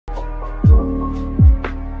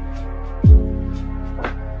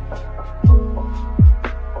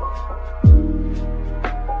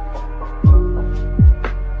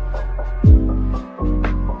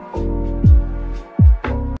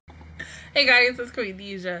Hey guys, it's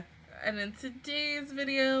Queendija, and in today's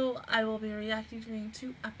video, I will be reacting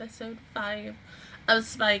to episode 5 of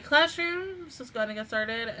Spy Classroom. So let's go ahead and get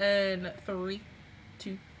started in 3,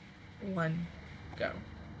 2, 1, go.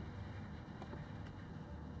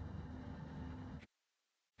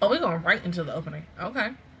 Oh, we're going right into the opening.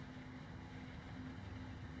 Okay.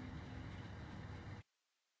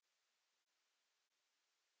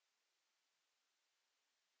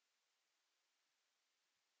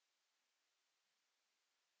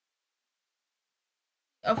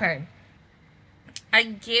 Okay. I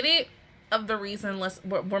get it of the reason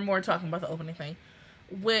we're more talking about the opening thing.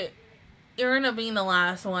 With Irina being the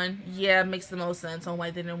last one, yeah, it makes the most sense on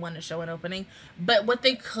why they didn't want to show an opening. But what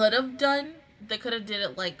they could have done, they could have did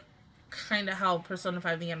it like kind of how Persona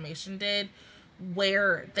 5 the animation did,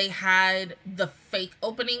 where they had the fake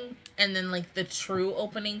opening and then like the true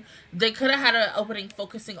opening. They could have had an opening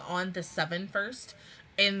focusing on the seven first,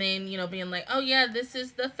 and then being like, oh yeah, this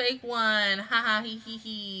is the fake one, haha, he he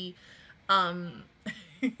he. um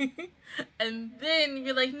and then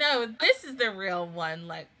you're like, no, this is the real one.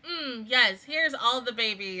 Like, yes, here's all the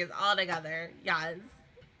babies all together. Yes.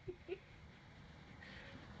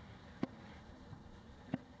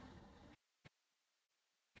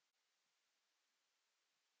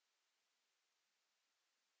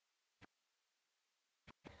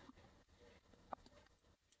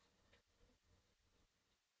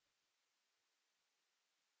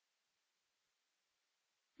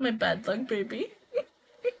 My bad luck baby.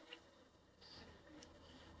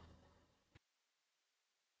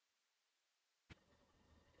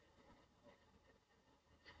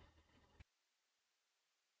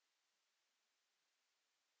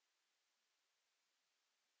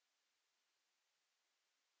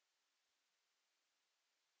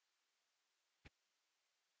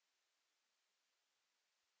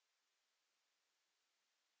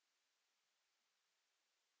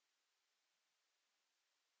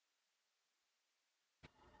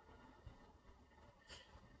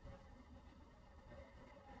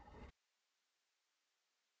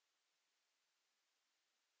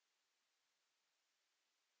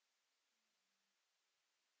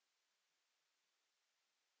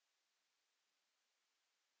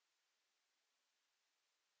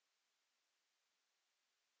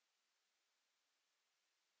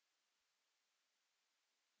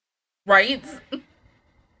 Right?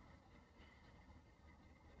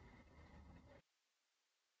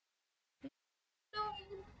 No,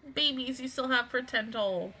 babies, you still have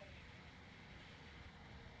pretendol.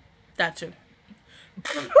 That too.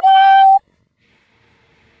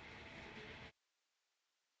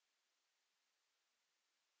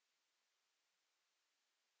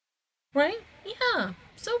 Right? Yeah.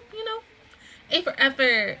 So, A for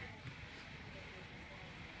effort.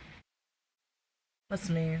 What's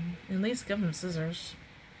mean? At least give him scissors.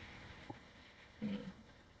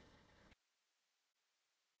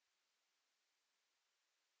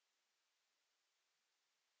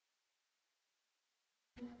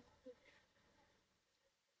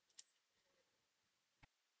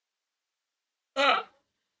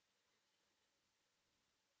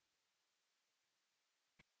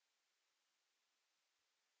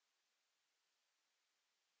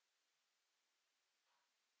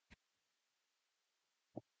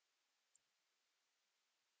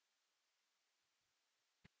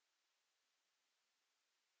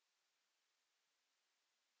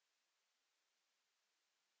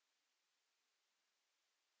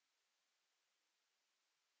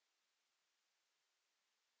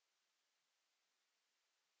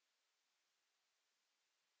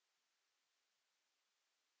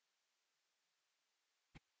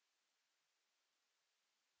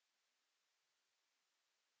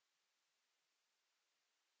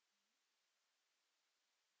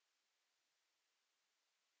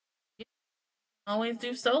 Always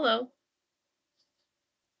do solo.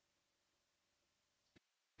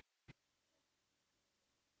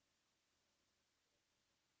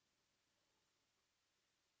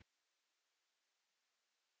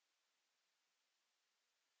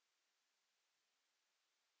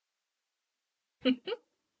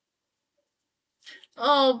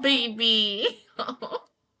 Oh, baby.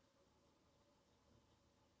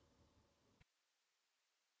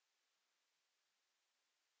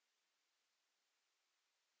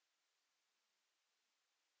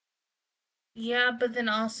 Yeah, but then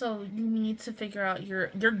also you need to figure out you're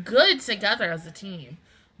good together as a team,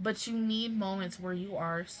 but you need moments where you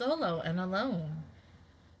are solo and alone.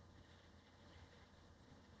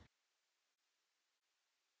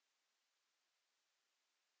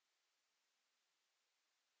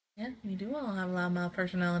 Yeah, you do all have a lot of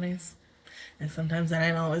personalities. And sometimes that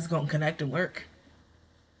ain't always gonna connect and work.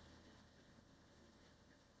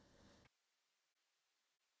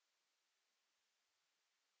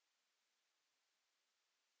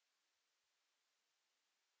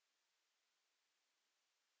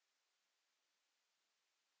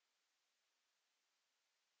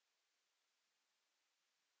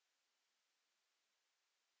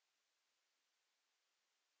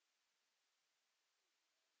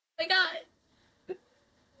 Oh my god.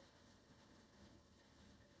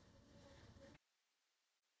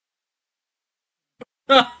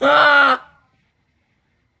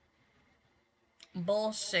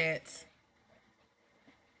 Bullshit.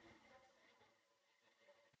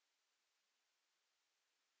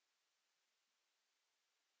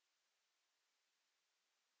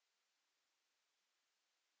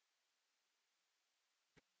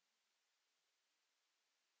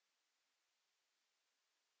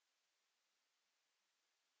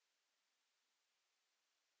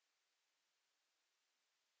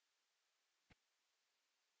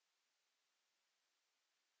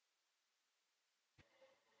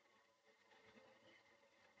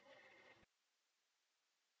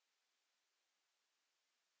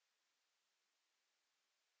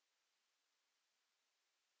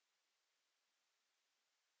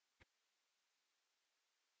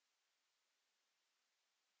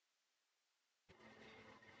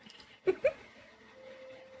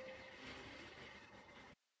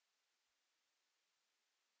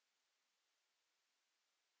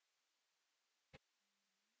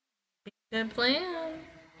 Good plan.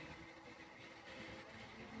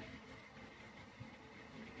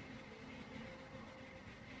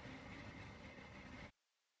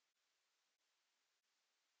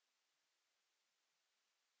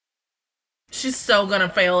 She's so gonna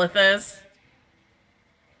fail at this.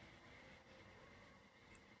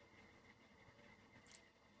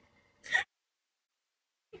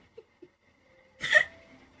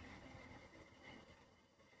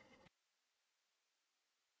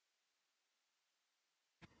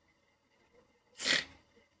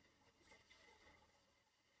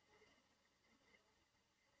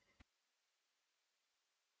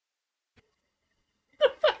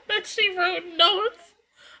 That she wrote notes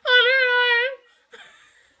on her arm.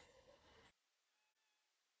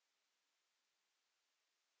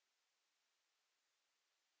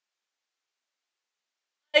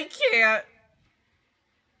 I can't.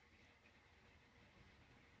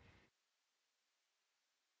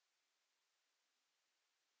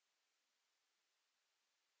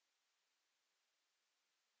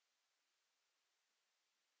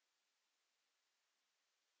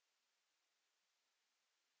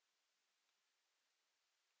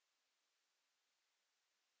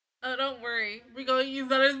 Oh, don't worry. We're gonna use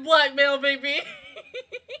that as blackmail, baby.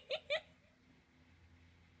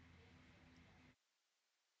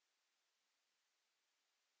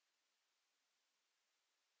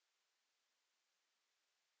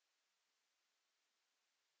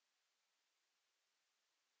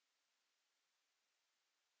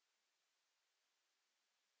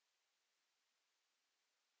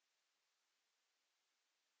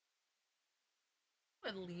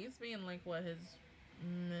 At least being like what, his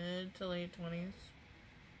mid to late 20s.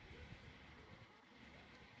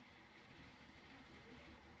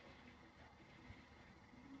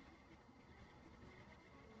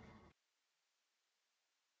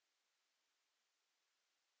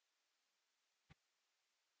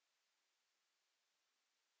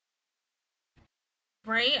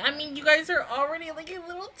 Right? I mean, you guys are already like a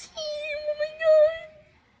little team. Oh my god.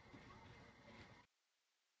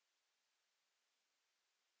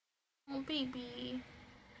 Oh, baby.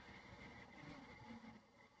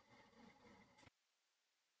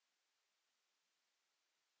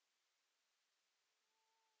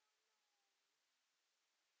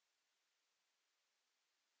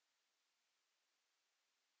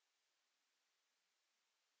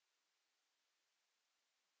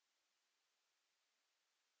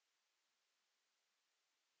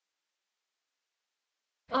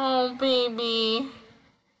 Oh, baby.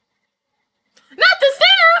 Not the stairs!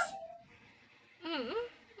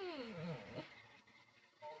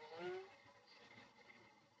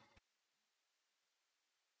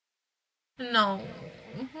 No.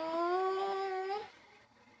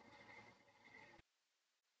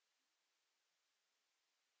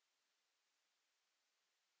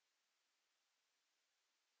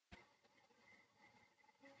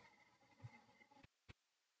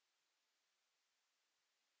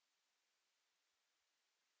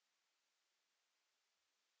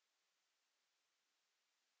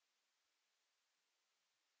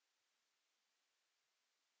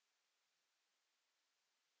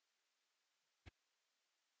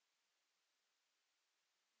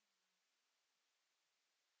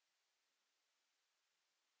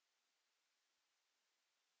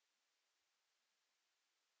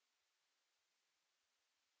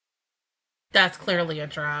 That's clearly a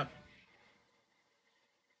trap.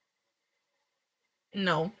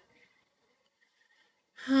 No.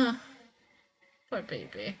 Poor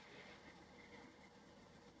baby.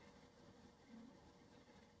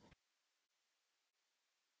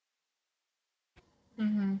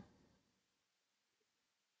 Hmm.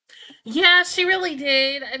 Yeah, she really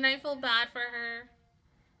did, and I feel bad for her.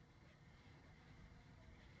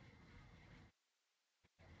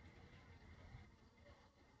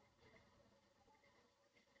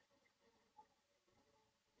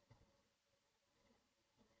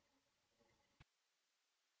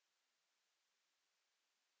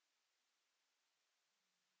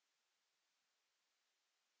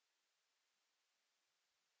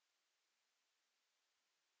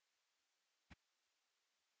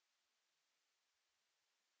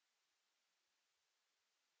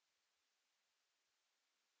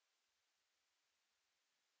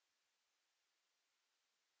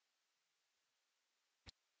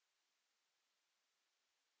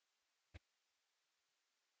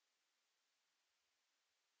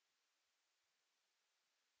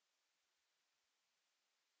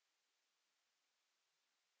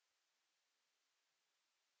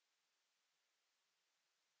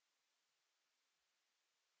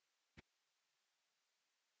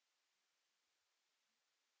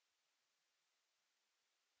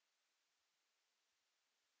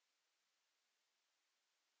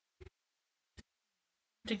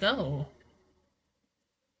 To go.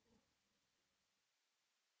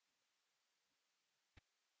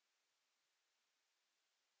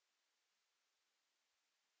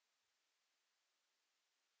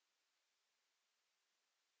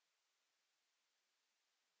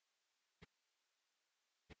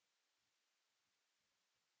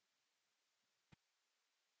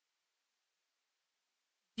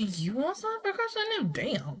 Do you also have a crush on him?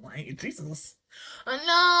 Damn, like Jesus.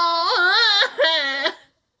 No.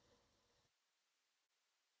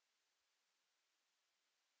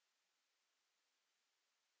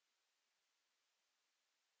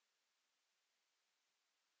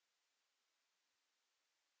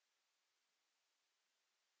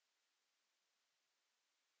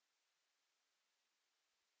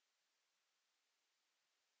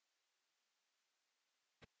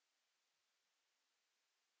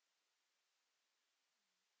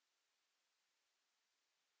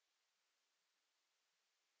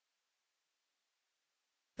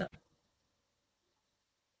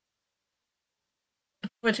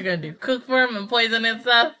 What you gonna do? Cook for him and poison and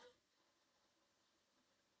stuff?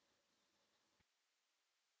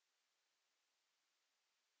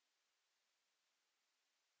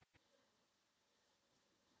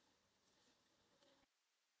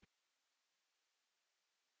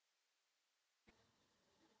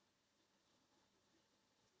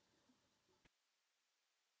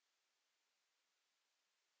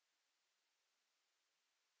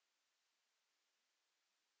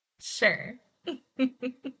 Sure.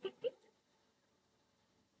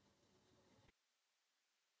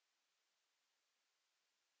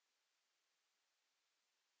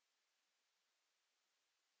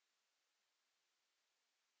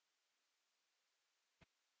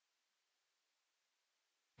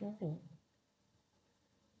 Ooh,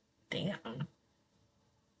 damn.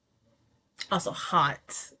 Also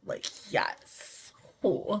hot. Like, yes.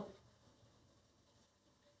 Ooh.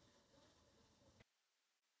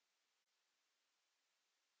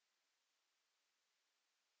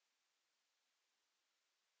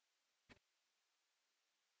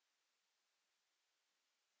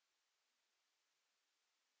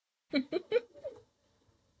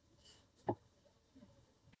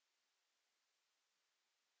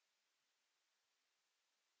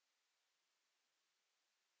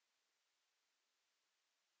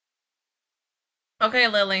 Okay,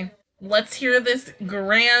 Lily. Let's hear this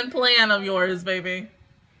grand plan of yours, baby.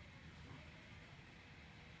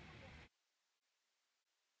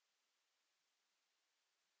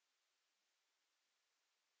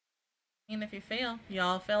 And if you fail,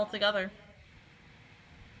 y'all fail together.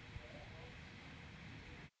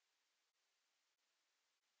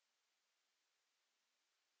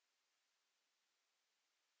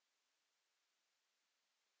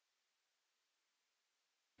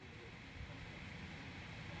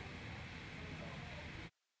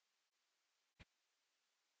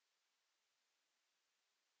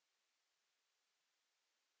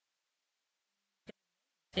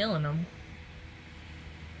 Killing them.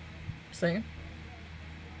 See?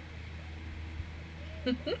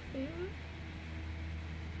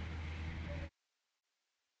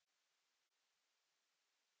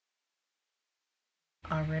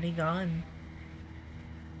 Already gone.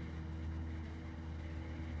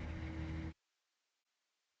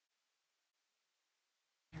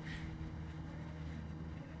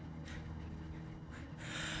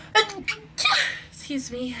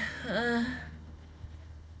 Excuse me.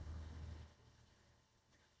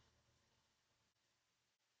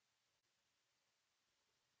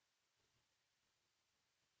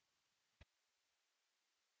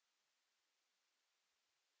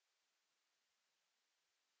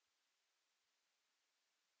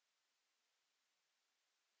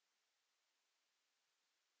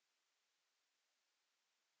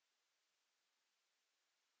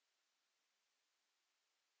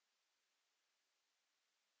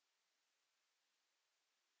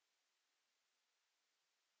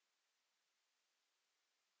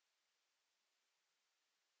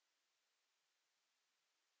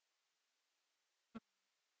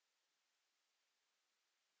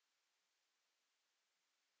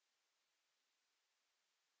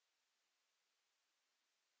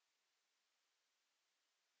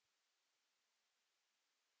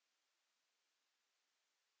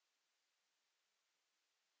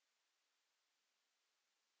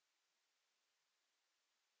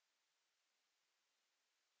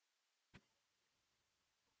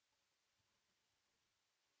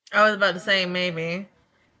 I was about to say maybe.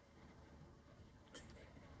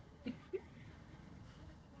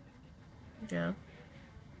 Yeah.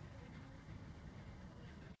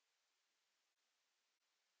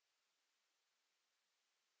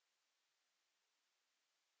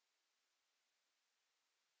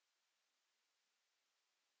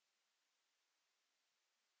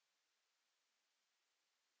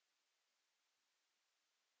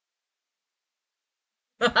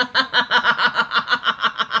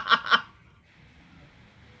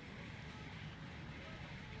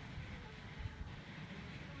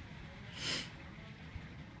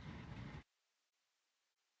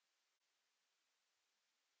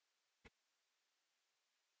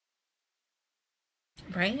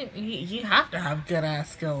 Right? You have to have good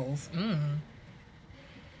ass skills.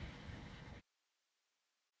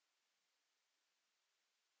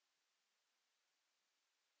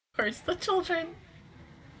 Where's the children?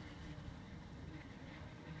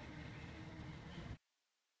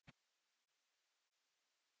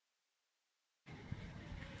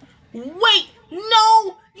 Wait!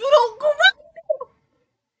 No! You don't go right!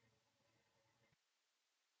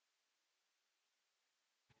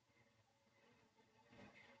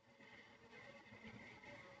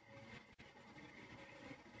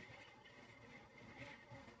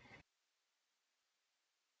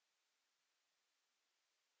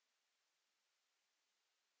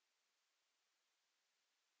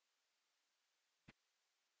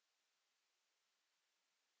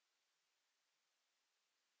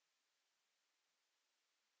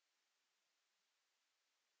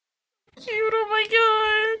 Cute, oh my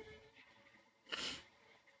god.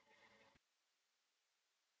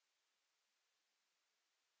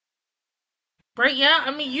 Right, yeah,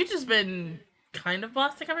 I mean, you just been kind of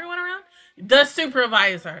bossing everyone around. The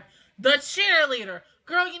supervisor, the cheerleader.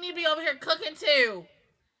 Girl, you need to be over here cooking too.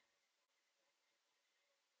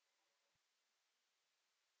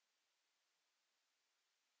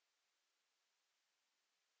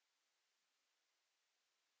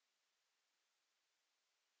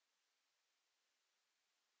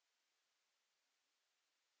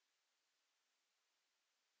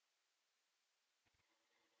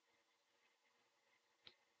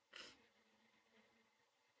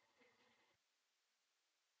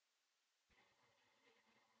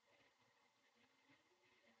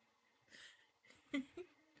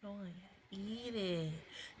 Go on, eat it.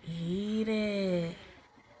 Eat it.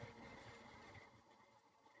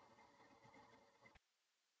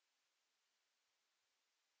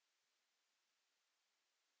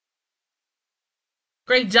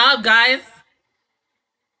 Great job, guys.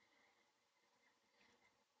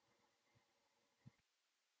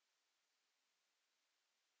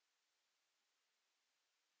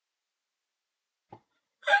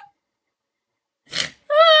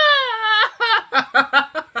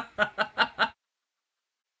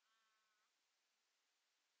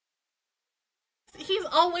 He's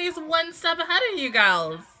always one step ahead of you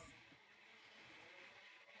guys.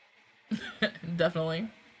 Definitely.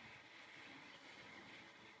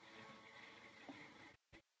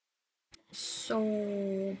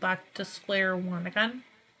 So, back to square one again.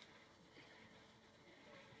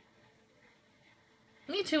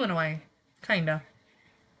 Me too, in a way. Kinda.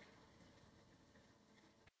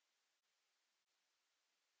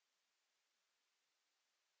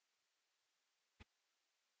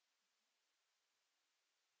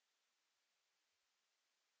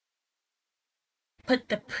 Put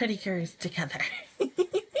the pretty girls together.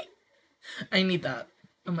 I need that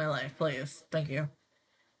in my life, please. Thank you.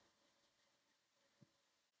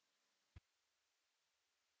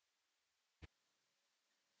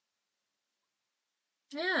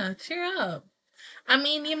 Yeah, cheer up. I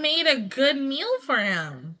mean, you made a good meal for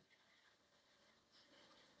him.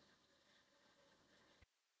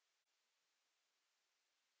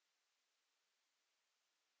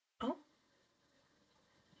 Oh,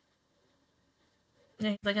 yeah,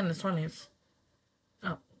 he's like in his 20s.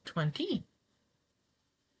 Oh, 20.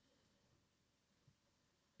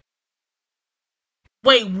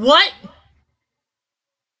 Wait, what?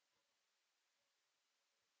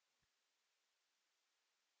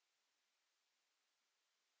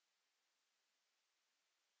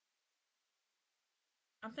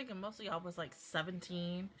 I'm thinking most of y'all was like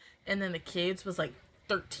 17, and then the kids was like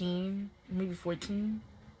 13, maybe 14.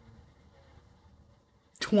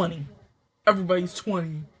 20. Everybody's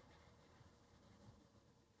 20.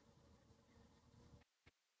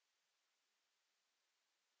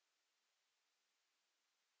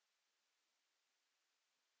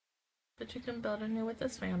 But you can build a new with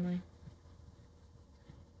this family.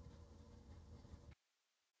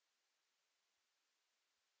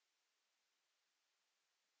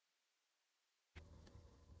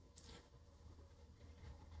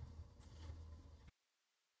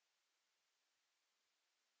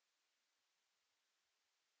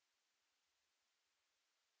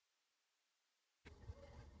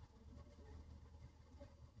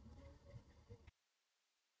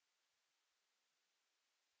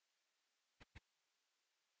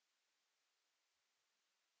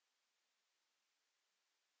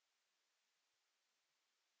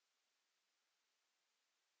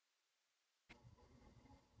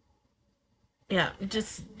 Yeah,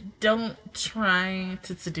 just don't try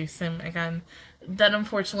to seduce him again. That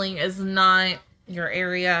unfortunately is not your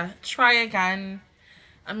area. Try again.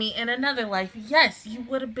 I mean, in another life, yes, you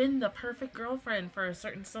would have been the perfect girlfriend for a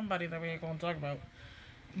certain somebody that we ain't gonna talk about.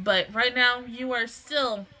 But right now, you are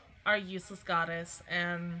still our useless goddess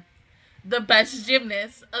and the best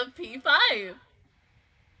gymnast of P5.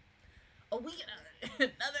 Oh, we get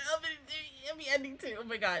another opening ending too. Oh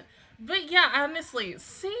my god. But yeah, honestly,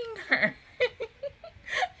 seeing her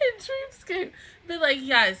in Dreamscape, be like,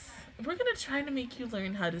 yes, we're gonna try to make you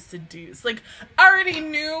learn how to seduce. Like, I already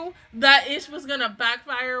knew that Ish was gonna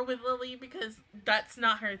backfire with Lily because that's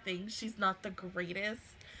not her thing. She's not the greatest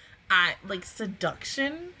at like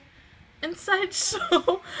seduction and such.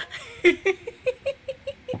 So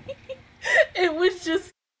it was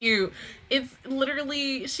just cute. It's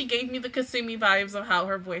literally she gave me the Kasumi vibes of how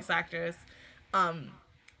her voice actress um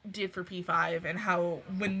did for P5 and how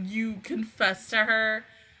when you confess to her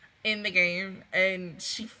in the game and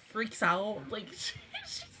she freaks out like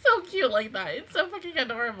she's so cute like that. It's so fucking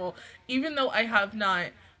adorable. Even though I have not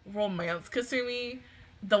romanced Kasumi,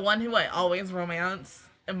 the one who I always romance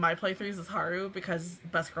in my playthroughs is Haru because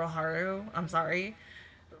best girl Haru. I'm sorry.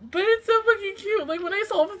 But it's so fucking cute. Like when I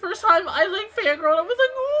saw it for the first time, I like fangirled. I was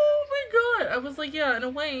like, oh my god. I was like, yeah, in a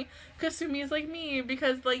way, Kasumi is like me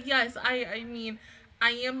because like yes, I mean,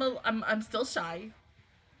 I'm still shy,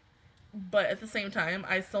 but at the same time,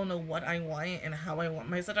 I still know what I want and how I want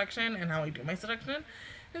my seduction and how I do my seduction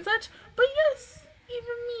and such. But yes, even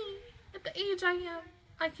me at the age I am,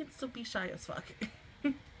 I can still be shy as fuck.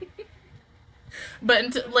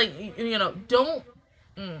 But like don't.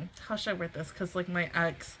 How should I word this? Because like my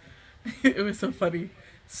ex, it was so funny,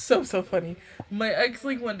 so funny. My ex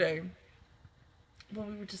like one day when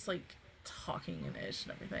we were just like talking and ish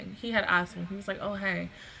and everything, he had asked me. He was like, "Oh hey,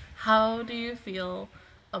 how do you feel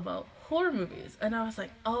about horror movies?" And I was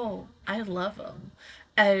like, "Oh, I love them."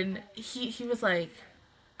 And he was like,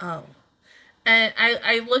 "Oh." And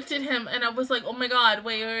I looked at him and I was like, oh my god,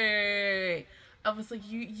 wait. I was like,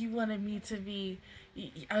 you wanted me to be,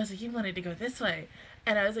 I was like, you wanted to go this way.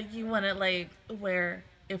 And I was like, you wanted like where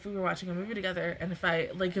if we were watching a movie together and if I,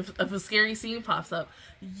 like if a scary scene pops up,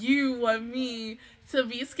 you want me to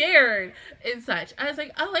be scared and such. I was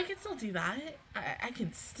like, oh, I can still do that. I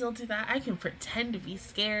can still do that. I can pretend to be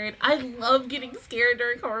scared. I love getting scared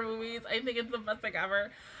during horror movies. I think it's the best thing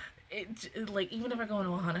ever. Like even if I go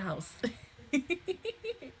into a haunted house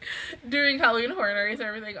during Halloween Horror Nights and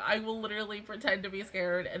everything, I will literally pretend to be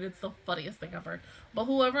scared, and it's the funniest thing ever. But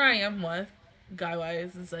whoever I am with, guy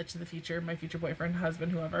wise and such in the future, my future boyfriend,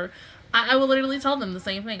 husband, whoever, I will literally tell them the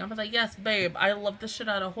same thing. I'm like, yes, babe, I love the shit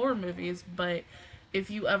out of horror movies, but if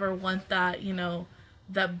you ever want that,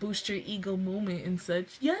 that boost your ego moment and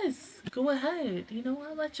such, yes, go ahead.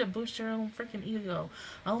 I'll let you boost your own freaking ego.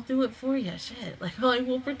 I'll do it for you. Shit. Like, I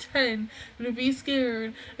will pretend to be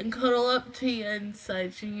scared and cuddle up to you and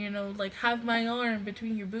such, and, like, have my arm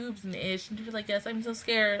between your boobs and ish, and be like, yes, I'm so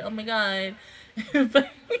scared. Oh my god. but, but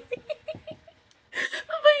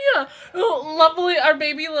yeah, oh, lovely, our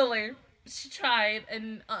baby Lily. she tried,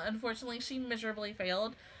 and unfortunately, she miserably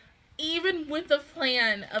failed. Even with the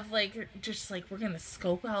plan of like, just like, we're gonna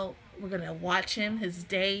scope out, we're gonna watch him his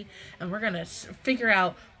day, and we're gonna figure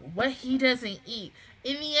out what he doesn't eat.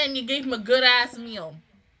 In the end, you gave him a good ass meal,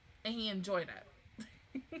 and he enjoyed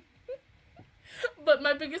it. But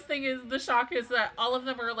my biggest thing is the shock is that all of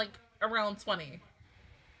them are like around 20.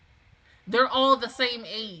 They're all the same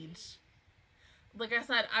age. Like I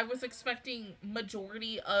said, I was expecting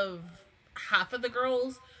majority of half of the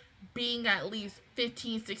girls being at least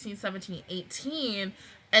 15, 16, 17, 18,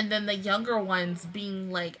 and then the younger ones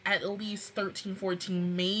being like at least 13,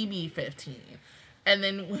 14, maybe 15. And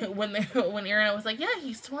then when Aaron was like, "Yeah,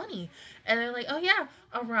 he's 20." And they're like, "Oh yeah,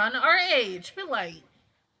 around our age." But like,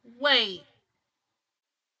 "Wait,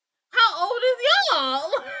 how old is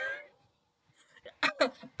y'all?"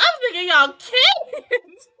 I'm thinking y'all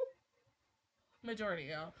kids. Majority,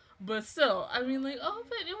 y'all. But still, I mean, like, oh,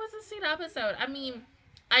 but it was a sweet episode. I mean,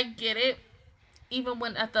 I get it. Even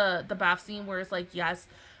when at the bath scene where it's like, yes,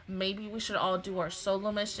 maybe we should all do our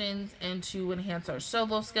solo missions and to enhance our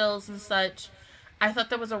solo skills and such. I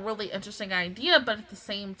thought that was a really interesting idea, but at the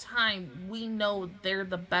same time, we know they're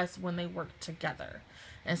the best when they work together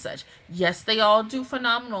and such. Yes, they all do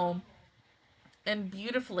phenomenal and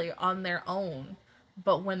beautifully on their own.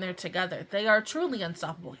 But when they're together, they are truly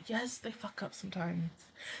unstoppable. Yes, they fuck up sometimes.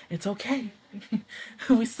 It's okay.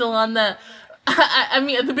 We still on the. I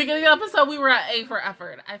mean, at the beginning of the episode, we were at A for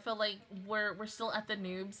effort. I feel like we're still at the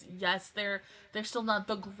noobs. Yes, they're still not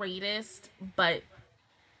the greatest, but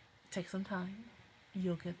take some time.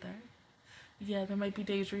 You'll get there. Yeah, there might be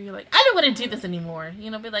days where you're like, I don't want to do this anymore. You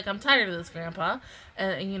know, be like, I'm tired of this, Grandpa.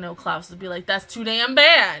 And you know, Klaus would be like, that's too damn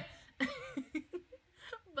bad.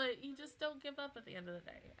 But you just don't give up at the end of the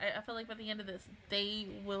day. I feel like by the end of this, they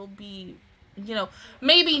will be, you know,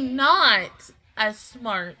 maybe not as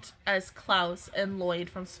smart as Klaus and Lloyd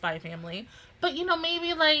from Spy Family, but you know,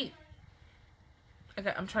 maybe like,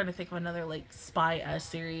 okay, I'm trying to think of another like spy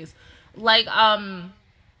series, like oh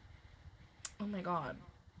my god,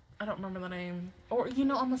 I don't remember the name, or you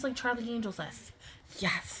know, almost like Charlie Angel's esque.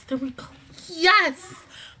 Yes, there we go. Yes,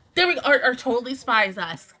 there we go. Or Totally Spies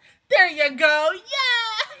esque. There you go.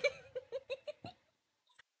 Yeah.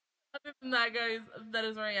 Other than that, guys, that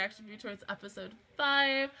is my reaction view towards episode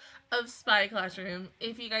 5 of Spy Classroom.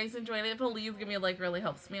 If you guys enjoyed it, please give me a like, it really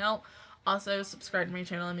helps me out. Also, subscribe to my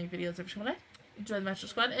channel and make videos every single day. Enjoy the Master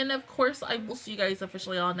Squad. And of course, I will see you guys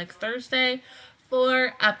officially on next Thursday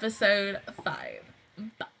for episode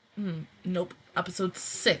 5. Nope, episode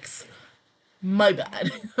 6. My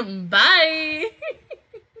bad. Bye!